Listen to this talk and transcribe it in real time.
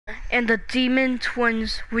And the Demon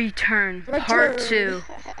Twins return. Part 2.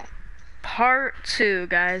 Part 2,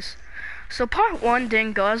 guys. So part 1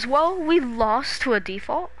 didn't go as well. We lost to a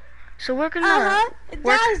default. So we're gonna... That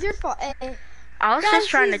was your fault. I was just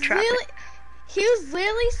trying to trap it. He was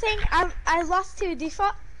literally saying I lost to a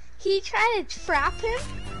default. He tried to trap him,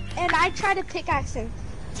 and I tried to pickaxe him.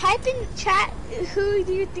 Type in chat, who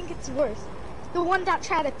do you think it's worse? The one that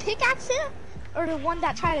tried to pickaxe him, or the one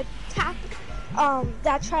that tried to tap, Alright,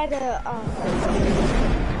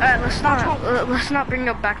 let's not bring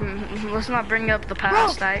up the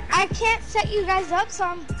past. Bro, I can't set you guys up, so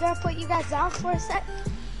I'm gonna put you guys down for a sec.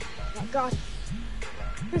 Oh my god.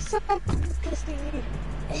 There's something listening to me.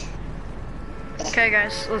 Okay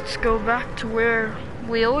guys, let's go back to where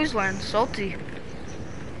we always land, Salty.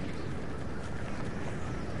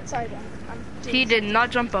 Sorry, man. He did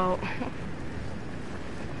not jump out.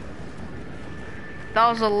 That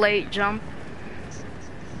was a late jump.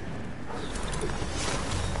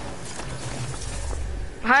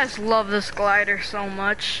 I just love this glider so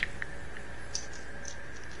much.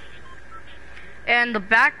 And the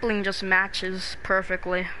back bling just matches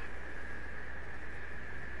perfectly.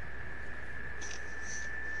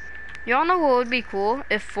 Y'all know what would be cool?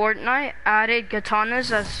 If Fortnite added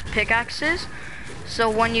katanas as pickaxes. So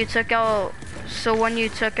when you took out your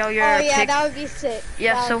that would be sick.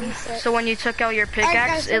 Yeah, so when you took out your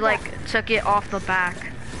pickaxe, it like took it off the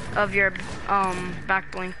back of your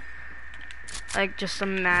back bling. Like, just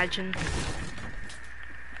imagine.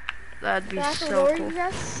 That'd be so cool.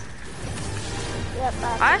 Yep,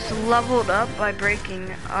 I just leveled up by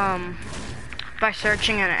breaking, by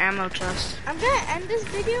searching an ammo chest. I'm gonna end this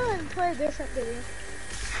video and play a different video.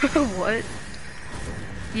 What?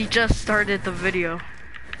 You just started the video.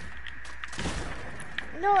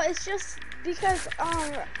 No, it's just because,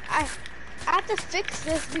 I had to fix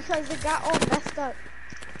this because it got all messed up.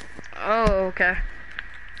 Oh, okay.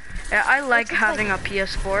 Yeah, I like having a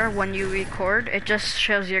PS4 when you record. It just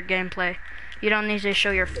shows your gameplay. You don't need to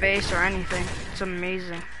show your face or anything. It's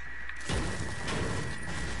amazing.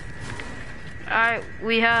 Alright,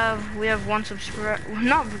 we have one subscriber,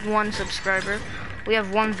 not one subscriber. We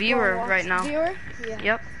have one viewer right now. Viewer? Yeah.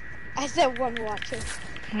 Yep. I said one watcher.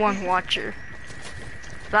 One watcher.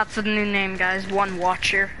 That's the new name, guys. One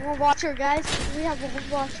watcher. One watcher, guys. We have one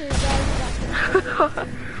watcher, guys.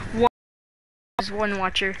 One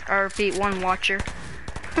watcher. I repeat, one watcher.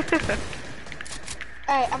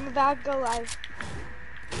 Alright, I'm about to go live.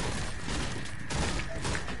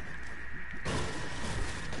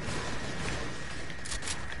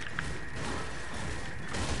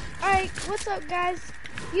 Alright, what's up, guys?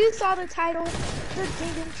 You saw the title, the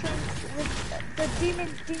Demon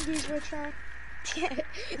Dingies return.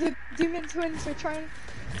 The Demon Twins return.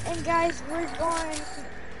 And guys, we're going,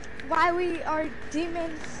 why we are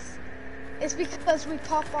demons is because we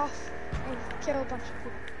pop off and kill a bunch of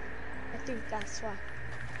people. I think that's why.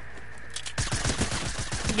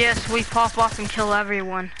 Yes, we pop off and kill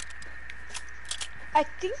everyone. I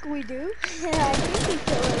think we do. I think we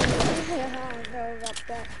kill everyone. I don't know about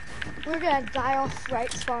that. We're gonna die off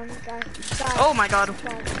right spawn, guys. Oh my god.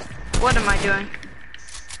 Spawn. What am I doing?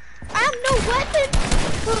 I have no weapon!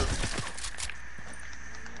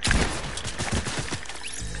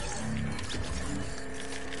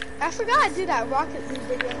 I forgot I did that Rocket League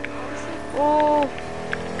video, honestly. Oh.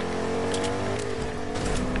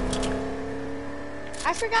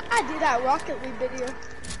 I forgot I did that Rocket League video.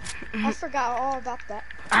 I forgot all about that.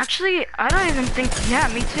 Actually, I don't even think, yeah,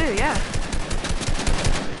 me too, yeah.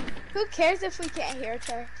 Who cares if we can't hear each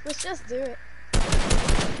other? Let's just do it.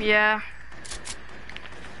 Yeah.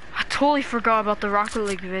 I totally forgot about the Rocket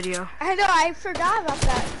League video. I know, I forgot about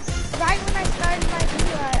that. Right when I started my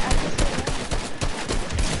video, I just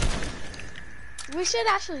remembered. We should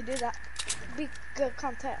actually do that. Be good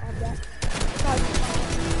content on that.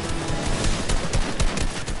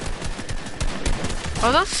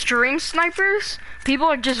 Are those stream snipers? People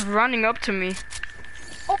are just running up to me.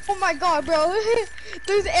 Oh my god, bro.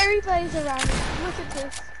 There's everybody's around me. Look at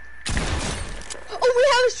this. Oh, we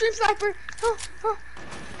have a stream sniper.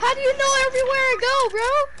 How do you know everywhere I go,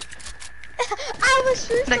 bro? I have a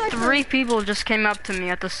stream sniper. Like 3 people just came up to me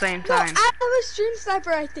at the same time. No, I have a stream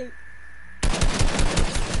sniper, I think.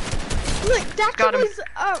 Look, that Got him. was,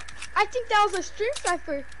 I think that was a stream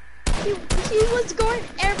sniper. He was going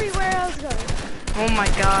everywhere I was going. Oh my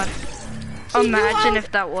god. Imagine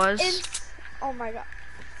if that was. Oh my god.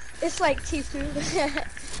 It's like Tfue.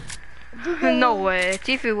 No way.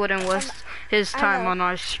 Tfue wouldn't waste his time on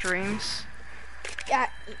our streams. Yeah,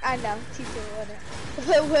 I know. Tfue wouldn't.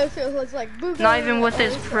 What if it was like Boogaloo? Not even with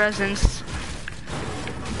his presence.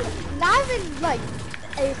 Not even like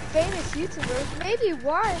a famous YouTuber. Maybe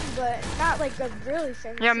one, but not like a really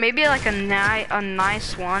famous. Yeah, maybe like a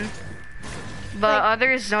nice one. But Like,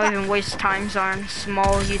 others don't even waste times on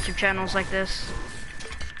small YouTube channels like this.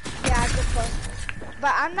 Yeah, good point.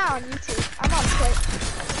 But I'm not on YouTube. I'm on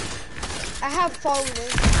Twitch. I have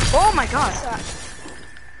followers. Oh my god. So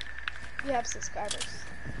you have subscribers.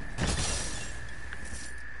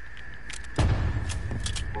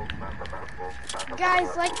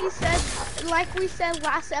 Guys, like we said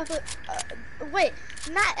last episode. Wait,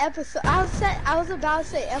 not episode. I was about to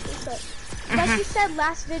say episode. Like we said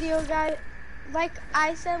last video, guys. Like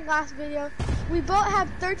I said last video, we both have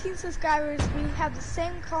 13 subscribers. We have the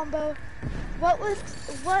same combo. What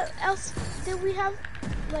else did we have?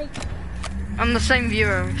 Like, I'm the same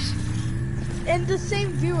viewers. and the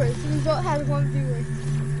same viewers. We both had one viewer.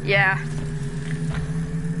 Yeah.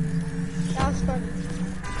 That was funny.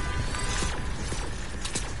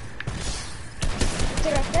 Is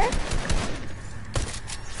it right there?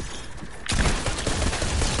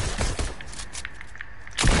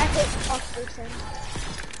 I hit off the thing.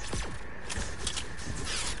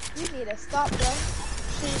 You need to stop, bro.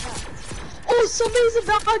 Oh, somebody's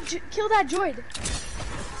about to kill that droid.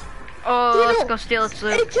 Oh, let's go steal its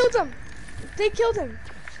They loot. killed him. They killed him.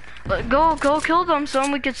 Go kill them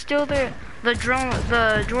so we can steal the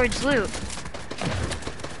droid's loot.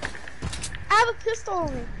 I have a pistol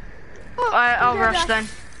on me. Oh, I'll okay, rush guys. then.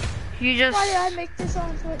 You just. Why did I make this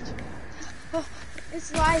on Twitch? Oh,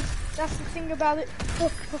 it's live. That's the thing about it.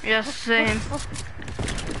 Yes, same.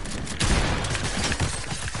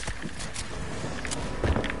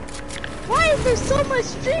 Why is there so much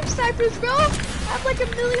stream snipers, bro? I have like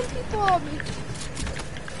 1 million people on me.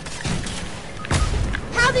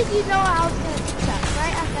 How did you know I was gonna do that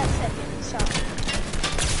right at that second shot?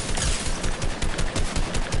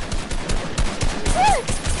 What?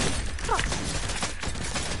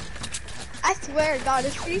 I swear to God,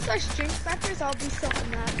 if these are stream snipers, I'll be so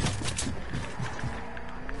mad.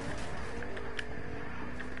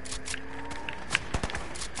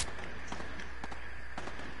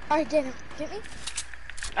 Alright, Daniel, get me?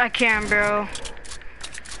 I can, bro.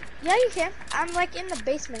 Yeah, you can. I'm like in the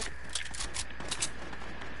basement.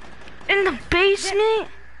 In the basement?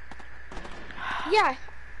 Yeah,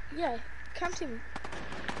 come to me.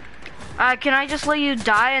 Can I just let you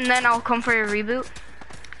die and then I'll come for your reboot?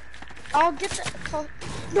 I'll get the call.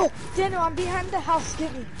 No, Daniel, I'm behind the house.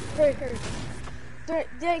 Get me. Hurry.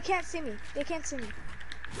 They can't see me. They can't see me.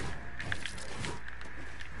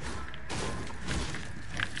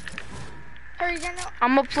 Hurry, Daniel.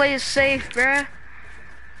 I'm gonna play it safe, bruh.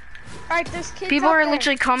 Alright, there's kids People out are there.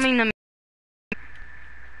 literally coming to me.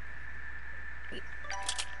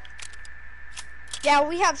 Yeah,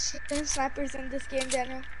 we have snipers in this game,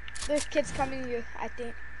 Daniel. There's kids coming to you, I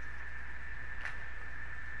think.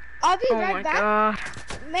 I'll be Oh my right back. god.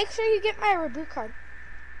 Make sure you get my reboot card.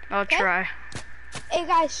 I'll Okay. try. Hey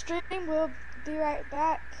guys, stream. We'll be right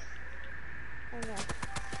back. Oh no.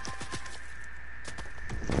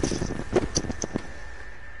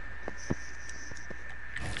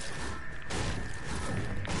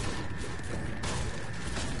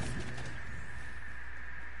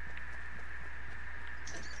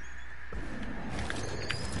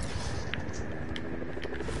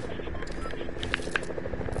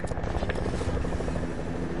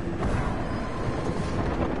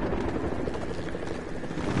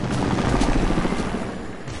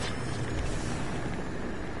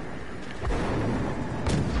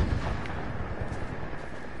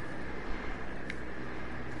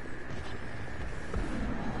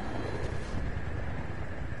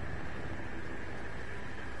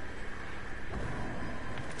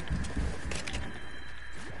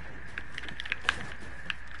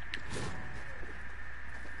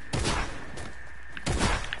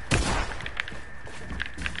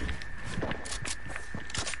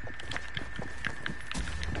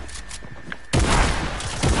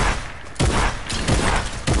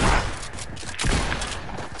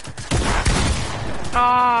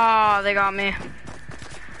 Oh, they got me.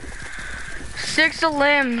 6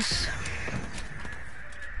 limbs.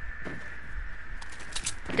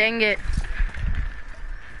 Dang it.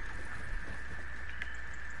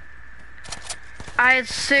 I had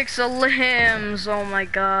 6 limbs. Oh my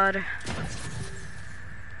god.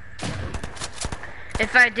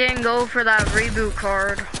 If I didn't go for that reboot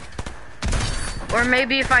card. Or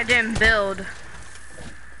maybe if I didn't build.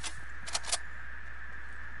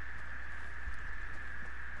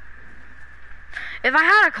 If I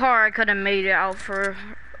had a car, I could have made it out for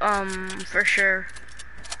sure.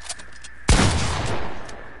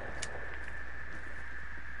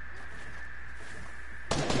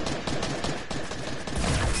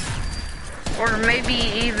 Or maybe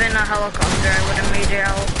even a helicopter, I would have made it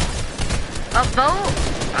out. A boat?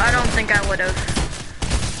 I don't think I would have.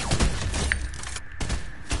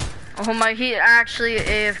 Oh my, he actually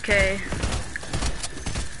AFK.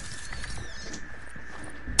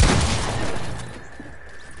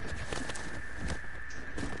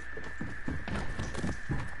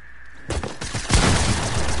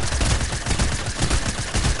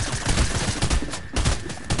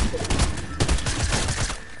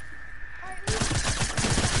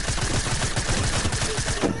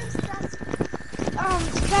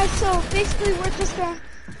 Guys, so basically we're just gonna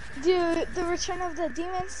do the Return of the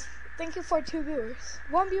Demons. Thank you for 2 viewers.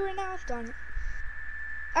 1 viewer now, done.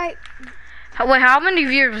 Alright. Wait, how many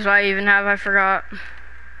viewers do I even have? I forgot.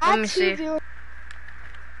 Let me see. Viewers.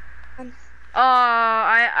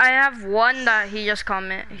 I have one that he just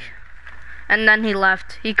commented. And then he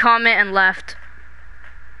left. He commented and left.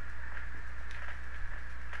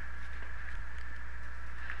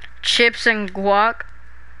 Chips and guac.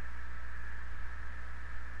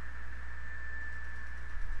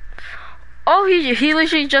 Oh, he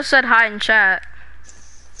literally just said hi in chat.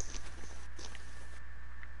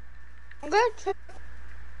 I'm good.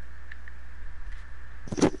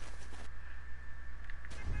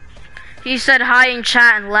 He said hi in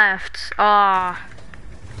chat and left. Ah.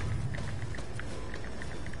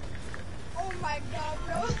 Oh my god,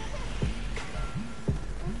 bro.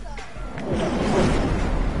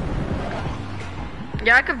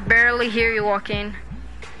 Yeah, I could barely hear you, Joaquin.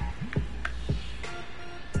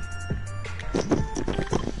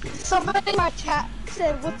 Somebody in my chat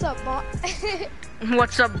said, "What's up, bot?"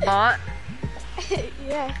 What's up, bot?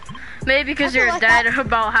 Yeah. Maybe because you're like dead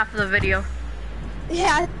about half of the video.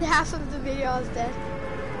 Yeah, half of the video I was dead.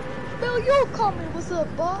 No, you'll call me, "What's up,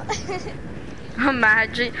 bot?"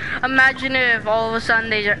 Imagine if all of a sudden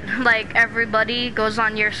they like everybody goes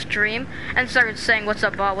on your stream and starts saying, "What's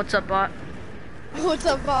up, bot? What's up, bot?" What's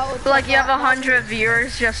up, bot? What's Like up, you have bot? 100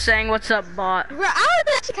 viewers just saying, "What's up, bot?" Bro, I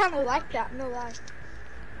would actually kind of like that, no lie.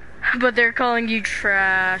 But they're calling you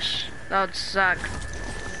trash. That would suck.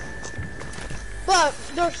 But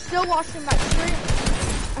they're still watching my stream.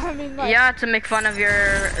 I mean, like, Yeah, to make fun of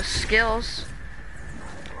your skills.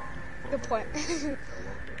 good point.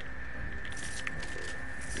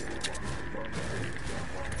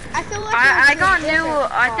 I feel like I got new.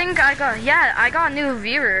 I got a new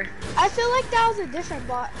viewer. I feel like that was a different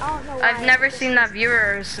bot. I don't know why. I've never seen that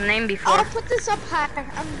viewer's name before. I'll put this up high.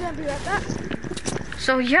 I'm gonna be right back.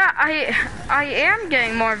 So yeah, I am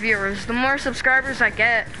getting more viewers. The more subscribers I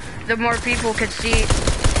get, the more people could see.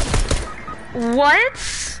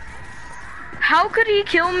 What? How could he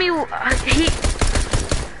kill me?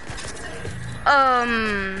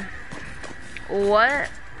 What?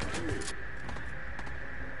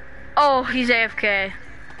 Oh, he's AFK.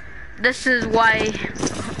 This is why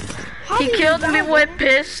he killed me with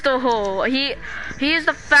pistol. He is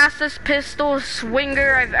the fastest pistol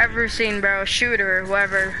swinger I've ever seen, bro. Shooter,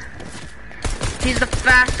 whoever. He's the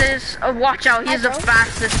fastest. Oh, watch out! He's the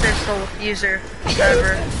fastest pistol user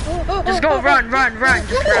ever. Just go, run. Just run.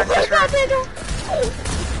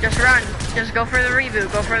 Just run. Just go for the reboot.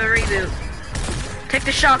 Go for the reboot. Take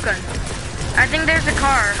the shotgun. I think there's a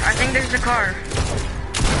car.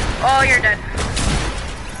 Oh, you're dead.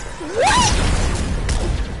 What?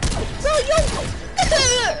 So yo,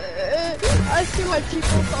 I see why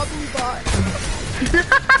people call me bot.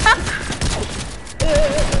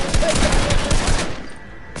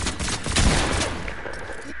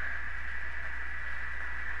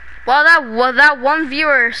 Well, that one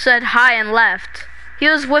viewer said hi and left. He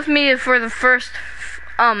was with me for the first,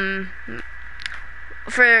 he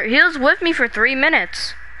was with me for 3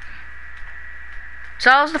 minutes. So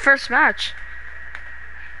that was the first match.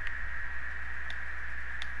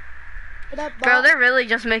 Bro, they're really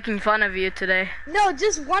just making fun of you today. No,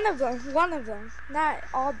 just one of them, not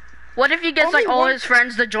all. What if he gets Only like all one. his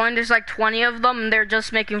friends to join? There's like 20 of them and they're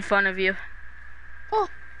just making fun of you.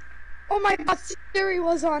 Oh my god, Siri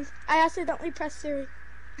was on. I accidentally pressed Siri.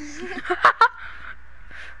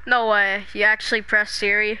 No way, you actually pressed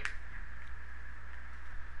Siri.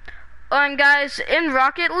 Oh, and guys, in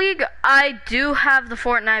Rocket League, I do have the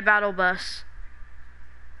Fortnite Battle Bus.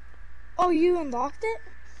 Oh, you unlocked it?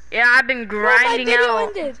 Yeah, I've been grinding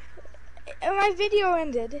out. My video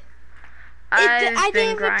ended. I've been didn't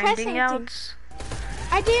even press grinding out. anything.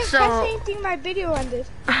 I didn't press anything, my video ended.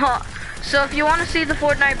 So if you want to see the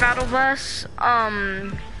Fortnite Battle Bus,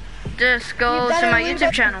 just go to my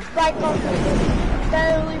YouTube channel.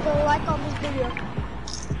 Better leave a like on this video.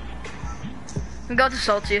 Go to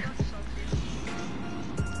Salty.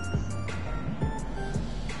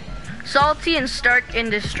 Salty and Stark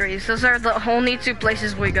Industries. Those are the only two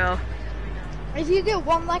places we go. If you get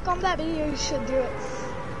 1 like on that video, you should do it.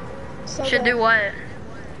 So Should do what?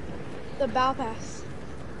 The Battle Pass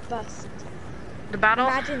bus. The battle?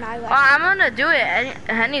 Imagine I like I'm gonna do it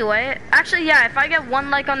anyway. Actually, yeah, if I get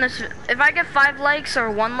 1 like on this, if I get 5 likes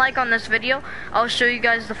or 1 like on this video, I'll show you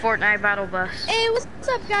guys the Fortnite battle bus. Hey, what's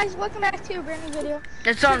up guys? Welcome back to a brand new video.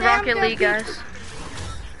 It's on Rocket League, guys.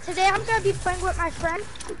 Today I'm gonna be playing with my friend,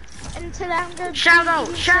 and today I'm gonna shout out!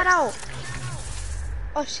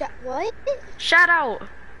 Oh, what? Shout out!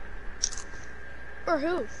 Or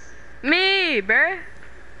who? Me, bruh.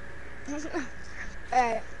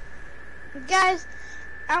 Alright. Guys,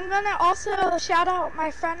 I'm gonna also shout out my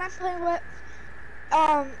friend I'm playing with.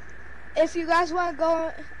 If you guys wanna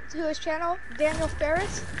go to his channel, Daniel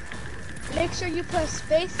Ferris, make sure you put a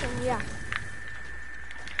space and yeah.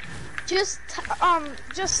 Just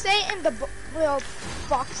say it in the little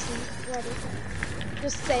box and ready.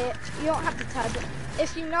 Just say it. You don't have to type it.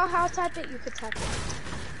 If you know how to type it, you could type it.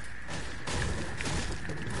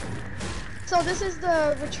 So this is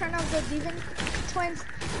the return of the Devon twins.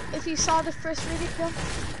 If you saw the first video.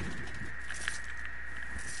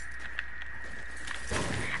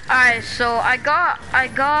 Alright, so I got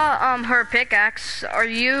her pickaxe. Are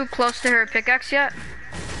you close to her pickaxe yet?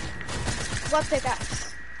 What pickaxe?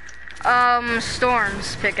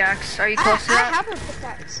 Storm's pickaxe. Are you close to that? I have a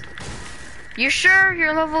pickaxe. You sure?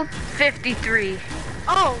 You're level 53.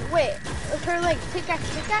 Oh, wait. Her, like,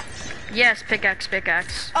 pickaxe? Yes,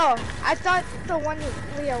 pickaxe. Oh, I thought the one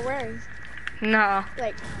we are wearing. No.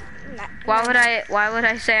 Like, why would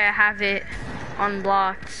I say I have it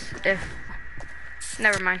unblocked if...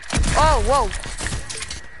 Never mind. Oh, whoa.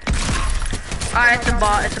 Alright, it's a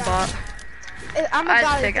bot. I'm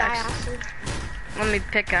about to die, actually. Let me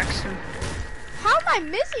pickaxe him. How am I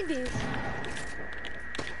missing these?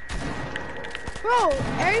 Bro,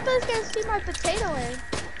 everybody's gonna see my potato land.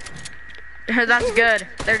 That's good.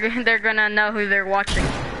 They're gonna know who they're watching.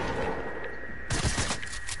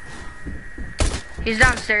 He's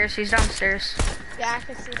downstairs. Yeah, I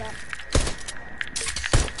can see that.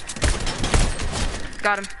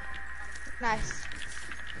 Got him. Nice.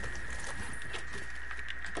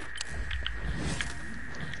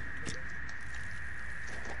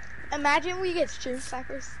 Imagine we get stream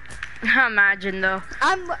snipers. Imagine though.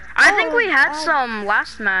 I think we had some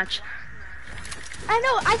last match. I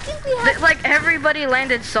know, I think we had... Like everybody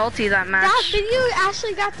landed salty that match. That video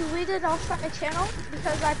actually got deleted off my channel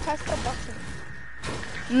because I pressed the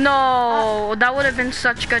button. No, that would have been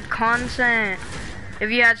such good content. If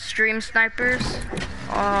you had stream snipers.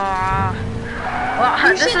 Well,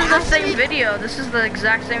 this is the same video. This is the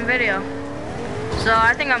exact same video. So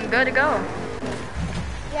I think I'm good to go.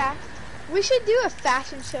 Yeah, we should do a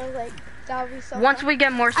fashion show, like, that would be so once fun. we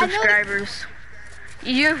get more subscribers.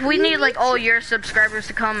 We need like all your subscribers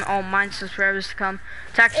to come, all mine subscribers to come,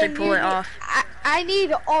 to actually pull it off. I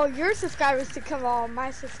need all your subscribers to come, all my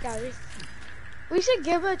subscribers. We should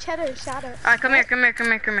give a Cheddar a shout out. Alright, come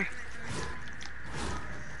here.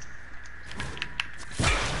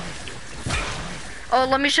 Oh,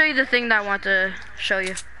 let me show you the thing that I want to show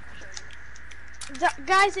you.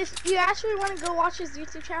 Guys, if you actually want to go watch his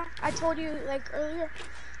YouTube channel, I told you like earlier,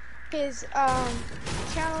 his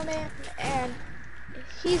channel name, and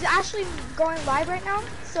he's actually going live right now.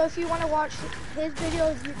 So if you want to watch his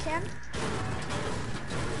videos, you can.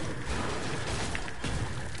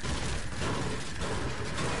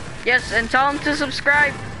 Yes, and tell him to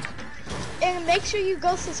subscribe. And make sure you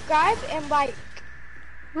go subscribe and like.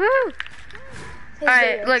 Woo!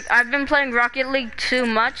 Alright, look, I've been playing Rocket League too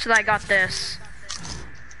much that I got this.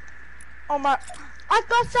 Oh my, I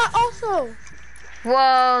got that also.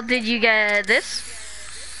 Well, did you get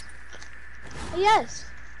this? Yes.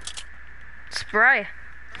 Spray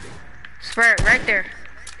it right there.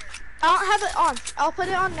 I don't have it on. I'll put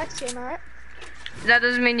it on next game, alright? That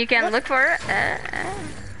doesn't mean you can't look for it. Can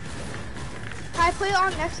I put it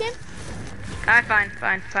on next game? Alright,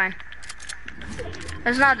 fine.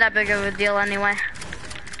 It's not that big of a deal anyway.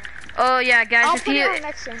 Oh yeah, guys, I'll put it on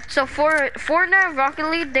next game. So for Fortnite and Rocket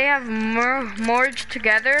League, they have merged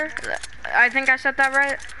together. I think I said that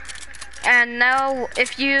right. And now,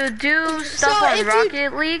 if you do stuff on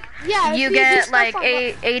Rocket League, you get like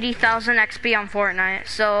 80,000 XP on Fortnite.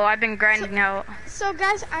 So I've been grinding out. So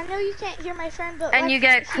guys, I know you can't hear my friend, but and you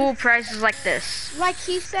get cool prizes like this. Like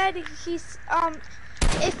he said, he's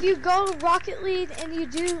if you go to Rocket League and you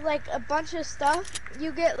do like a bunch of stuff,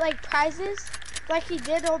 you get like prizes, like he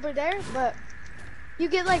did over there. But you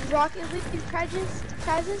get like Rocket League prizes,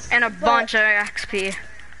 and a bunch of XP.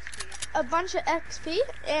 A bunch of XP,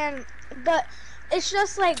 but it's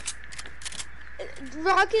just like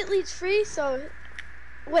Rocket League's free, so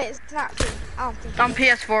wait, it's not free. I don't think. On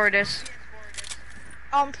PS4 it is.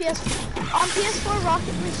 On PS4,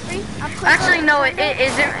 Rocket League's free. Actually, no, it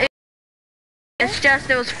isn't. It's just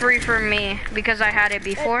it was free for me because I had it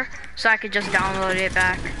before, so I could just download it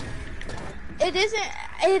back. It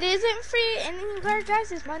isn't free anywhere,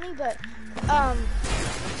 guys. It's money, but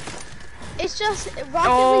it's just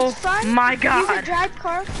Rocket League's fun. Oh my god! You can drive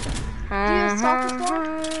cars, do a soccer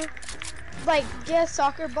ball, like get a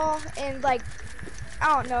soccer ball, and like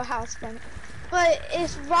I don't know how it's fun, but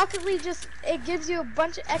it's Rocket League. Just it gives you a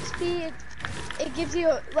bunch of XP. It gives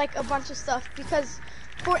you like a bunch of stuff because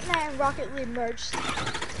Fortnite and Rocket League merged.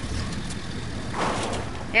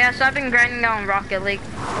 Yeah, so I've been grinding on Rocket League.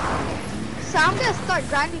 So I'm gonna start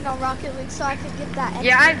grinding on Rocket League so I can get that XP.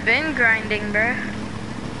 Yeah, I've been grinding, bruh.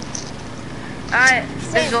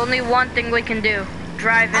 There's only one thing we can do.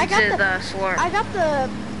 Drive into the slurp. I got the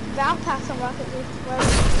Battle Pass on Rocket League.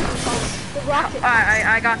 The rocket.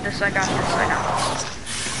 I got this.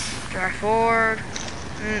 Drive forward.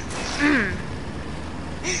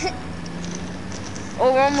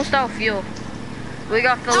 Oh, we're almost out of fuel. We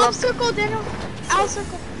got filled up. I'll circle, Daniel. I'll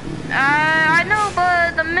circle. I know,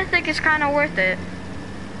 but the mythic is kind of worth it.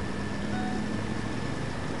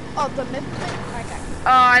 Oh, the mythic? Okay. Oh,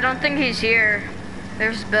 I don't think he's here.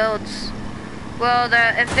 There's builds. Well,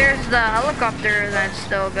 if there's the helicopter, that's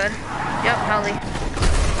still good. Yep, heli.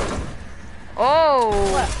 Oh,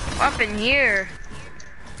 what? Up in here.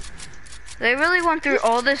 They really went through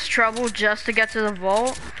all this trouble just to get to the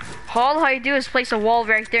vault. All I do is place a wall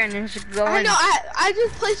right there and then just go in. I know, I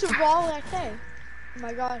just placed a wall right there. Oh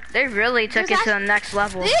my god. They really took it to the next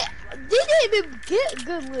level. They didn't even get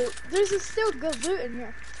good loot. There's still good loot in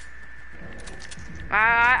here.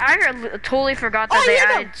 I totally forgot that they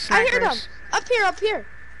added snipers. I hear them. Up here.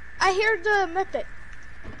 I hear the mythic.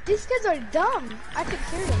 These kids are dumb. I could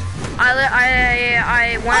hear them.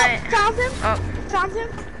 I went. Oh, found him. Oh. Found him.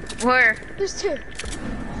 Where? There's two.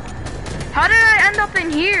 How did I end up in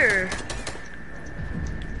here?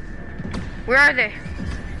 Where are they?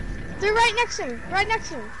 They're right next to me. Right next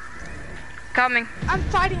to me. Coming. I'm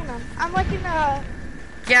fighting them. I'm like in a...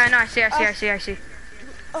 Yeah, I know. I see.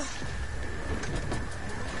 Oh.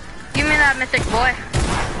 Give me that mythic, boy.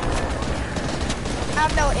 I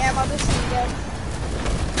have no ammo. This is good.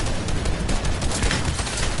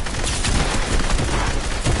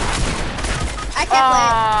 I can't play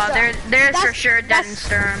it. So there's for sure dead in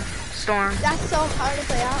storm. That's so hard to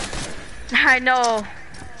play out. I know.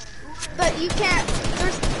 But you can't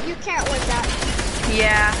win that.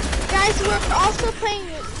 Yeah. Guys, we're also playing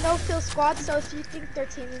no kill squad, so if you think they're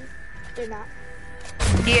teaming, they're not.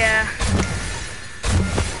 Yeah.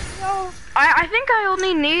 No. I think I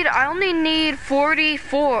only need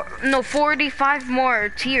 45 more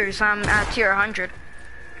tiers. I'm at tier 100.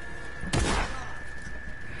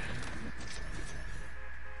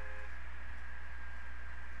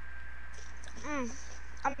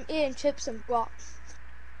 I'm eating chips and guac.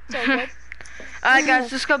 So good. Alright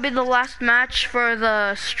guys, this is gonna be the last match for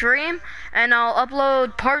the stream, and I'll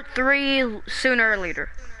upload part 3 sooner or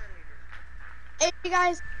later. Hey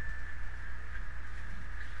guys.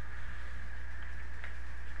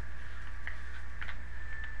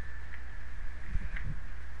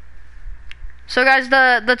 So guys,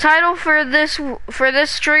 the title for this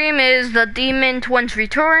stream is the Demon Twins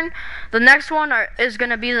Return. The next one is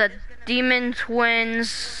gonna be the Demon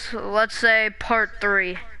Twins, let's say part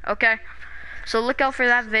 3. Okay, so look out for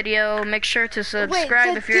that video. Make sure to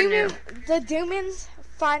subscribe if you're new. The Demons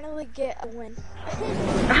finally get a win.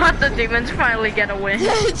 The Demons finally get a win.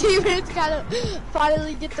 The Demons gotta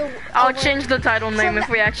finally get the. I'll change the title name if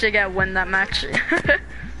we actually get a win that match.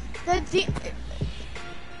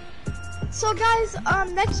 So guys,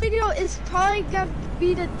 next video is probably gonna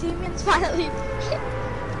be the Demons finally.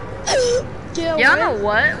 Yeah, know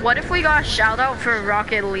what? What if we got a shout out for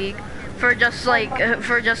Rocket League? For just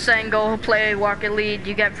saying go play Rocket League,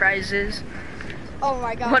 you get prizes. Oh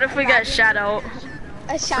my god. What if we got a shout out?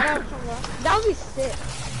 A shout out from that would be sick.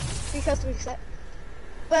 Because we said.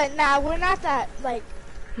 But nah, we're not that like.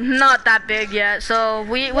 Not that big yet, so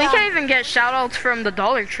we can't even get shout outs from the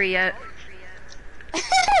Dollar Tree yet.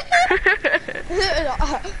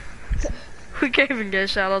 We can't even get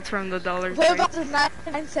shout outs from the Dollar Tree. What about the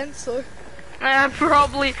 99-cent store?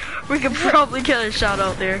 We could probably get a shout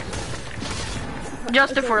out there.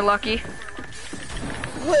 Just if we're lucky.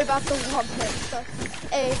 What about the 1 penny stuff?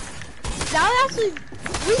 Hey, that would actually,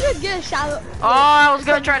 we could get a shout out. Oh, I was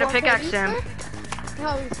gonna try to pickaxe him.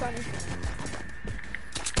 That would be funny.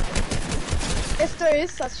 If there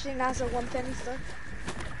is such thing as a 1 penny store.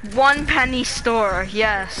 1 penny store,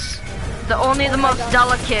 yes. only the Oh my most God.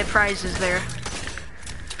 delicate prizes there.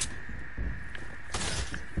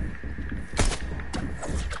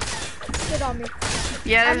 Get on me.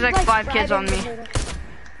 Yeah, there's I'm, like 5 right kids in on the me. middle.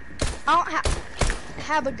 I don't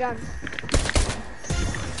have a gun.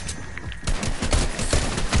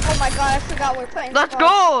 Oh my God, I forgot we're playing. Let's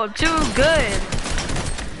squads. go! Too good.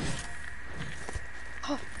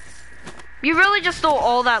 You really just stole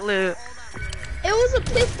all that loot. It was a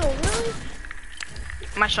pistol, really?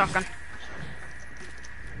 My shotgun.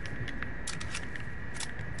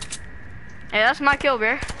 Hey, that's my kill,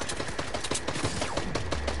 bear.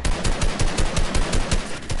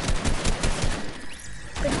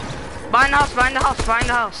 Behind the house, behind the house, behind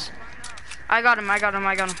the house. I got him, I got him,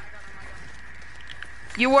 I got him.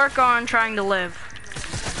 You work on trying to live.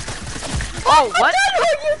 Oh, what?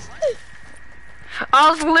 I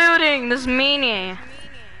was looting this meanie.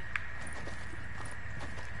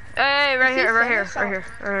 Hey, right here, right here, right here,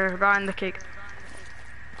 right here, behind the cake.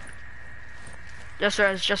 Just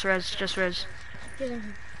res, just res, just res.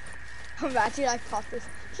 Imagine I caught this.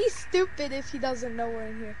 He's stupid if he doesn't know we're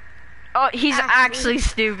in here. Oh, he's actually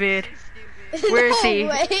stupid. Where is he?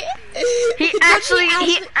 Way. He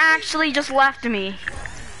actually just left me.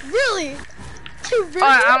 Really? You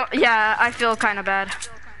really? Yeah, I feel kind of bad.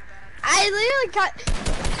 I literally got.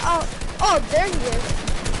 Oh, there he is.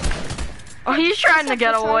 Oh, he's trying to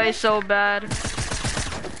get away so bad.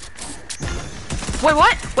 Wait,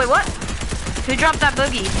 what? Wait, what? Who dropped that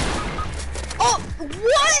boogie? Oh,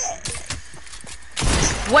 what?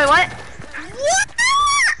 Wait, what? What?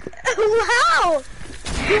 Wow.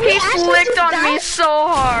 He flicked on me so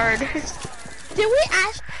hard. Did we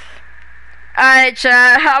ask? Alright,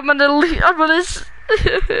 chat. I'm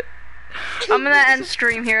gonna end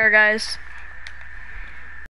stream here, guys.